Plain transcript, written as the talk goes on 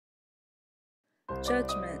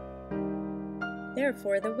Judgment.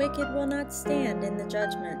 Therefore the wicked will not stand in the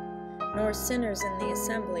judgment, nor sinners in the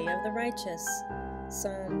assembly of the righteous.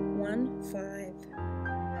 Psalm 1:5.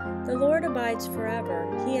 The Lord abides forever.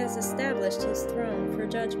 He has established his throne for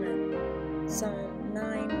judgment. Psalm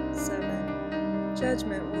 9:7.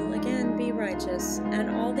 Judgment will again be righteous, and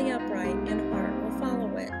all the upright in heart will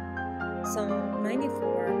follow it. Psalm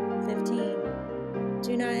 94:15.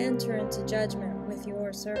 Do not enter into judgment with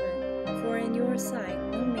your servant, for in your sight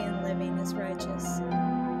no man living is righteous.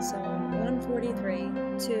 Psalm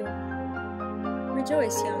 143:2.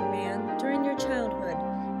 Rejoice, young man, during your childhood,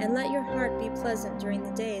 and let your heart be pleasant during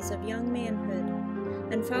the days of young manhood,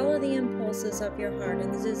 and follow the impulses of your heart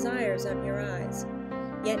and the desires of your eyes.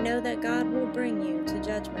 Yet know that God will bring you to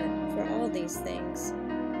judgment for all these things.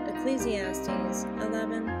 Ecclesiastes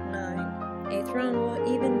 11:9. A throne will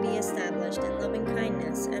even be established in loving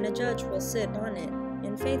kindness, and a judge will sit on it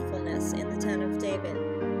in faithfulness in the tent of David.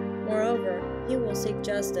 Moreover, he will seek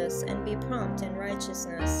justice and be prompt in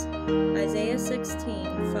righteousness. Isaiah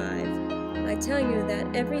 16:5. I tell you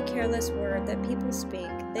that every careless word that people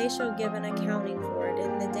speak, they shall give an accounting for it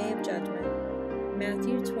in the day of judgment.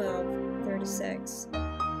 Matthew 12:36.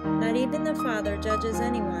 Not even the Father judges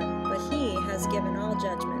anyone, but he has given all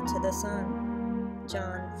judgment to the Son.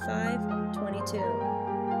 John 5:22.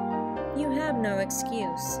 You have no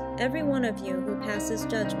excuse, every one of you who passes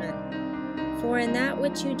judgment. For in that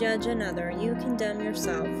which you judge another, you condemn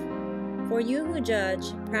yourself. For you who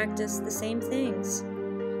judge practice the same things.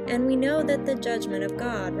 And we know that the judgment of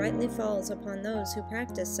God rightly falls upon those who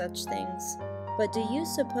practice such things. But do you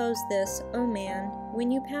suppose this, O man,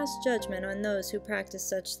 when you pass judgment on those who practice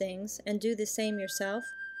such things, and do the same yourself,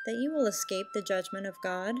 that you will escape the judgment of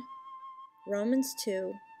God? Romans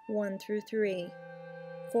 2:1-3.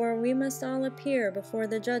 For we must all appear before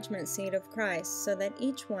the judgment seat of Christ, so that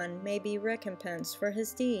each one may be recompensed for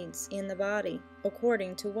his deeds in the body,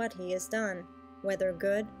 according to what he has done, whether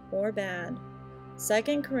good or bad.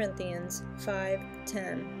 2 Corinthians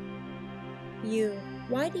 5:10. You,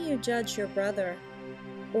 why do you judge your brother?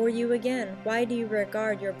 Or you again, why do you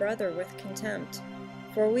regard your brother with contempt?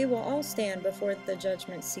 For we will all stand before the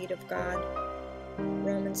judgment seat of God.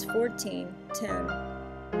 Romans 14:10.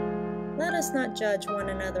 Let us not judge one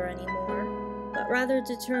another anymore, but rather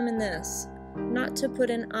determine this, not to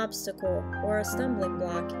put an obstacle or a stumbling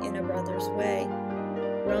block in a brother's way.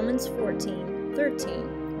 Romans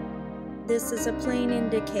 14:13. This is a plain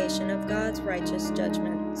indication of God's righteous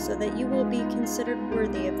judgment, so that you will be considered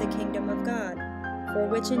worthy of the kingdom of God, for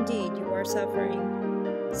which indeed you are suffering.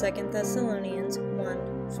 2 Thessalonians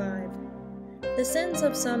 1:5. The sins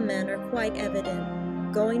of some men are quite evident,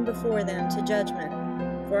 going before them to judgment.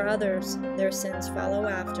 For others, their sins follow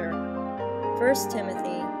after. 1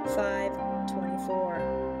 Timothy 5:24.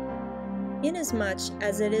 Inasmuch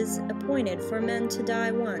as it is appointed for men to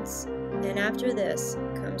die once, and after this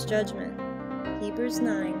comes judgment. Hebrews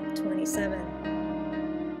 9:27.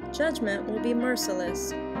 Judgment will be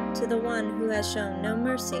merciless to the one who has shown no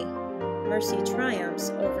mercy. Mercy triumphs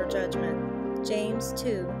over judgment. James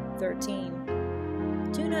 2:13.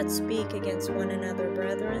 Do not speak against one another,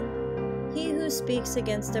 brethren. He who speaks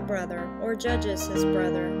against a brother or judges his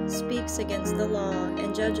brother speaks against the law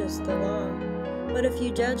and judges the law. But if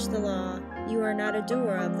you judge the law, you are not a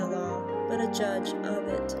doer of the law, but a judge of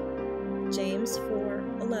it. James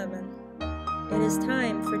 4:11. It is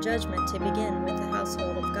time for judgment to begin with the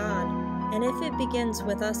household of God. And if it begins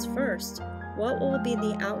with us first, what will be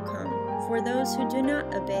the outcome for those who do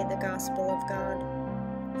not obey the gospel of God?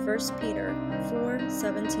 1 Peter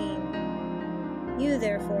 4:17. You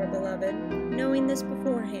therefore, beloved, knowing this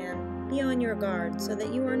beforehand, be on your guard, so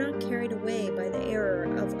that you are not carried away by the error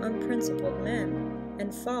of unprincipled men,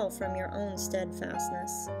 and fall from your own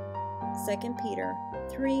steadfastness. 2 Peter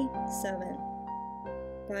 3:7.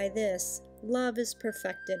 By this, love is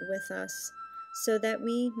perfected with us, so that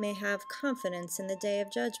we may have confidence in the day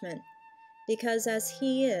of judgment. Because as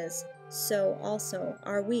he is, so also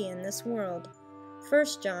are we in this world.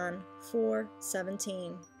 1 John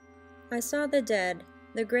 4:17. I saw the dead,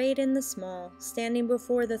 the great and the small, standing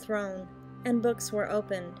before the throne, and books were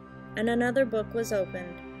opened, and another book was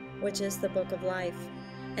opened, which is the book of life.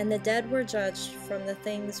 And the dead were judged from the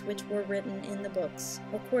things which were written in the books,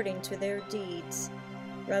 according to their deeds.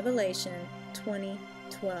 Revelation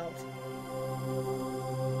 20:12.